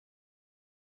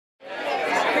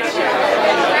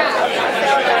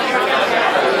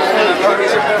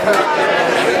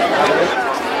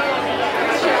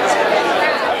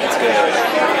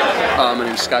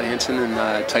Scott Hansen,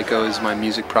 and Tycho is my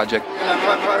music project.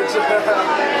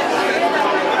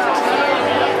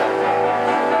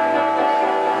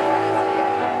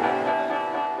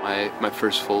 My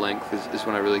first full length is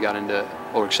when I really got into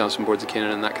Ulrich Boards of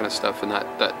Cannon and that kind of stuff, and that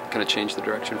kind of changed the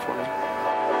direction for me.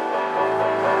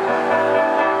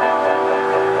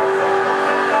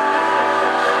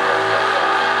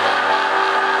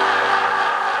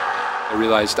 I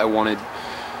realized I wanted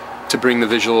to bring the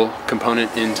visual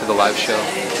component into the live show.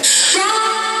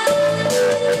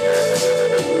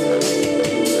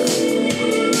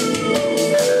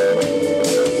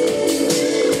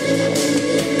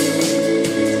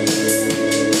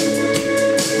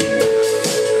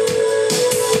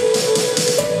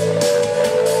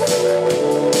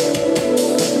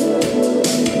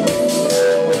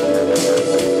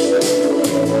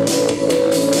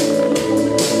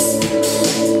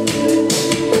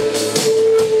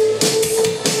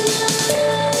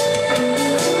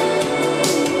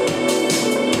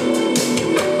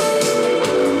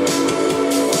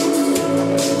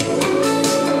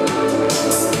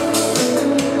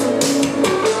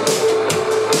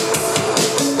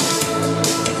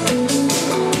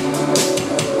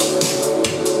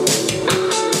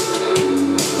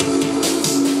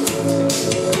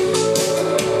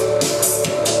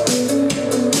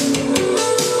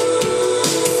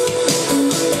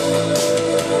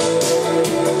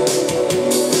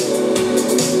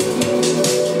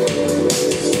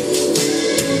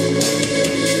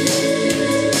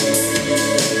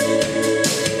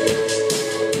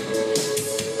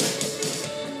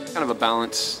 Kind of a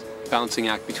balancing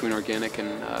act between organic and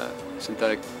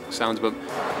synthetic sounds, but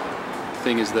the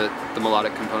thing is the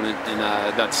melodic component, and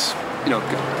that's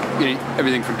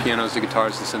everything from pianos to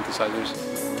guitars to synthesizers.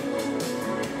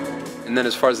 And then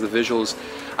as far as the visuals,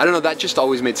 I don't know, that just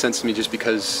always made sense to me, just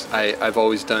because I've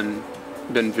always been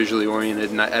visually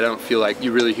oriented, and I don't feel like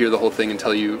you really hear the whole thing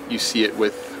until you see it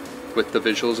with the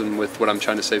visuals and with what I'm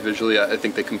trying to say visually. I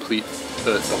think they complete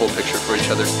the whole picture for each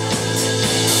other.